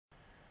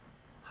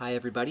Hi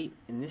everybody,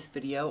 in this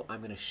video I'm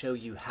going to show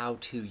you how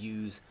to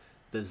use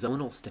the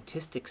Zonal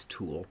Statistics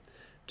tool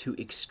to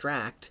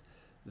extract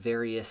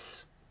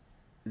various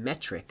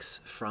metrics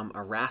from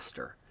a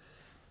raster.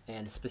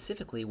 And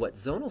specifically what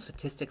Zonal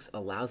Statistics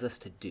allows us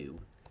to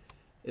do,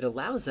 it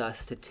allows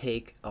us to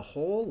take a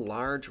whole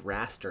large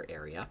raster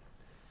area,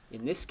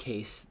 in this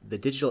case the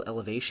digital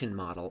elevation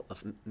model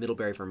of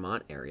Middlebury,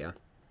 Vermont area,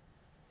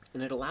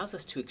 and it allows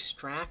us to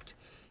extract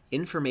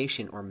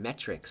information or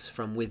metrics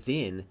from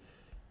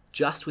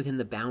just within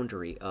the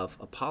boundary of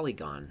a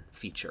polygon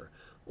feature,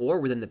 or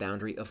within the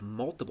boundary of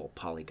multiple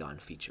polygon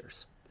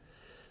features.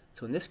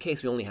 So in this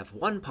case, we only have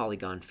one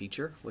polygon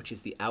feature, which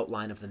is the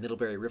outline of the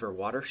Middlebury River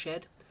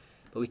watershed,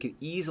 but we could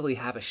easily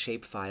have a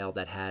shapefile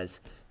that has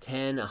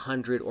 10,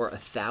 100, or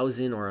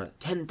 1,000, or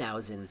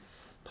 10,000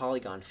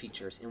 polygon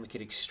features, and we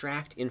could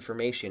extract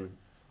information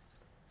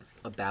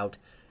about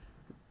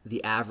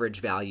the average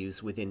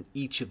values within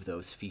each of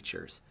those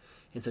features.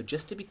 And so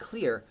just to be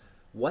clear,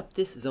 what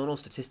this Zonal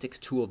Statistics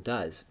tool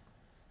does,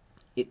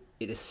 it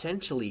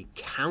essentially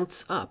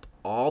counts up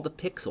all the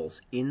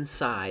pixels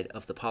inside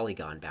of the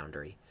polygon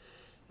boundary,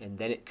 and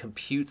then it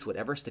computes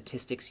whatever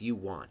statistics you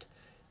want.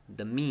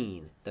 The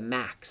mean, the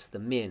max, the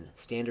min,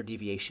 standard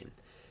deviation.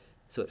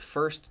 So it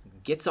first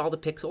gets all the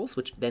pixels,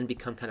 which then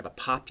become kind of a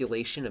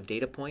population of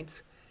data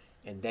points,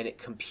 and then it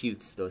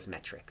computes those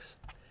metrics.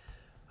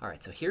 All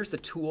right, so here's the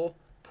tool,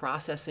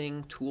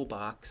 processing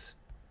toolbox.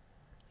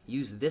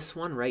 Use this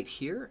one right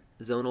here,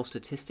 Zonal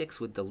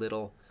Statistics, with the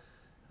little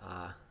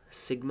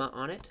sigma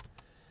on it.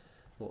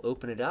 We'll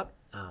open it up.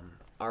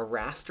 Our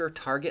raster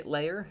target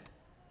layer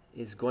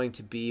is going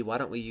to be, why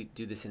don't we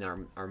do this in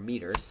our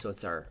meters? So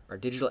it's our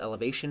digital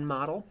elevation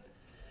model.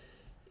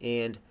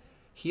 And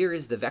here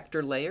is the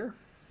vector layer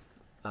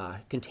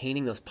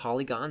containing those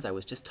polygons I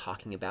was just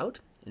talking about.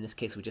 In this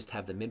case, we just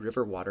have the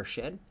mid-river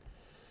watershed.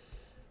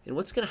 And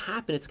what's going to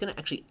happen, it's going to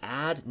actually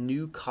add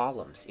new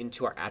columns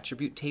into our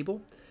attribute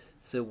table.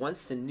 So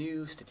once the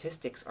new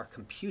statistics are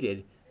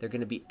computed, they're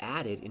going to be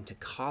added into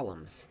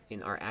columns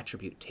in our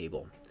attribute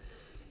table.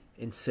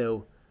 And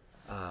so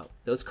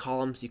those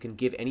columns, you can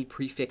give any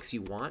prefix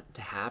you want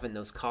to have in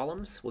those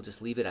columns. We'll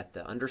just leave it at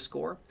the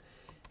underscore.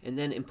 And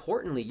then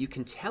importantly, you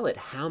can tell it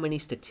how many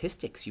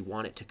statistics you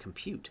want it to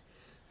compute.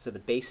 So the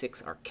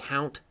basics are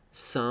count,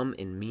 sum,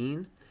 and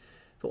mean.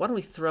 But why don't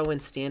we throw in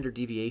standard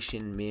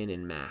deviation, min,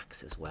 and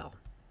max as well.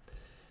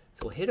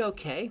 So we'll hit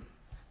OK.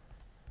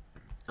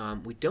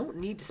 We don't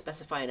need to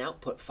specify an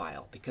output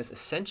file because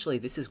essentially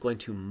this is going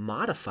to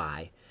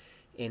modify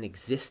an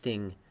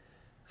existing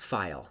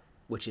file,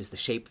 which is the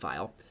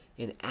shapefile,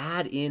 and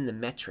add in the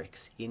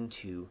metrics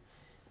into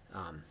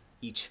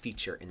each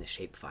feature in the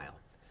shapefile.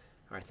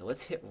 All right, so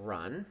let's hit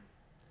run.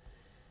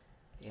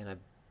 And I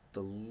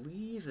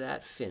believe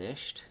that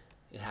finished.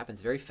 It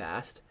happens very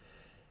fast.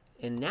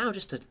 And now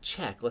just to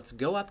check, let's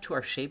go up to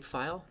our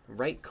shapefile,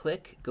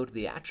 right-click, go to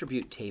the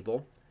attribute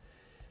table.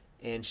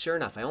 And sure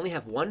enough, I only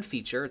have one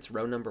feature. It's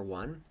row number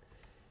 1.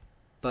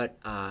 But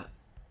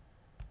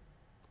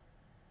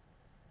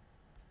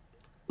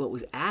what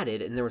was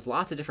added, and there was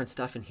lots of different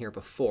stuff in here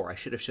before. I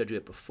should have showed you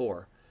it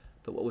before.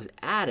 But what was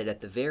added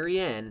at the very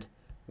end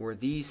were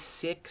these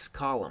 6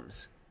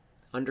 columns.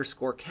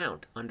 Underscore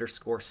count,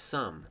 underscore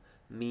sum,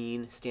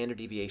 mean, standard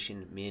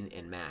deviation, min,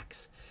 and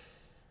max.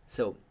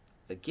 So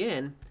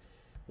again,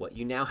 what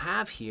you now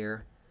have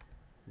here,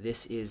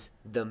 this is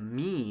the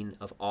mean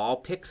of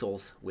all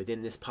pixels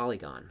within this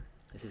polygon.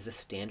 This is the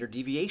standard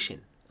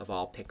deviation of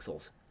all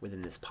pixels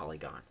within this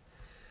polygon.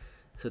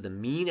 So the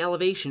mean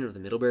elevation of the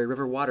Middlebury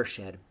River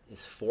watershed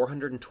is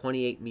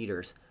 428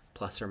 meters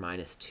plus or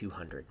minus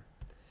 200.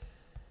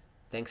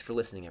 Thanks for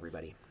listening,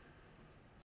 everybody.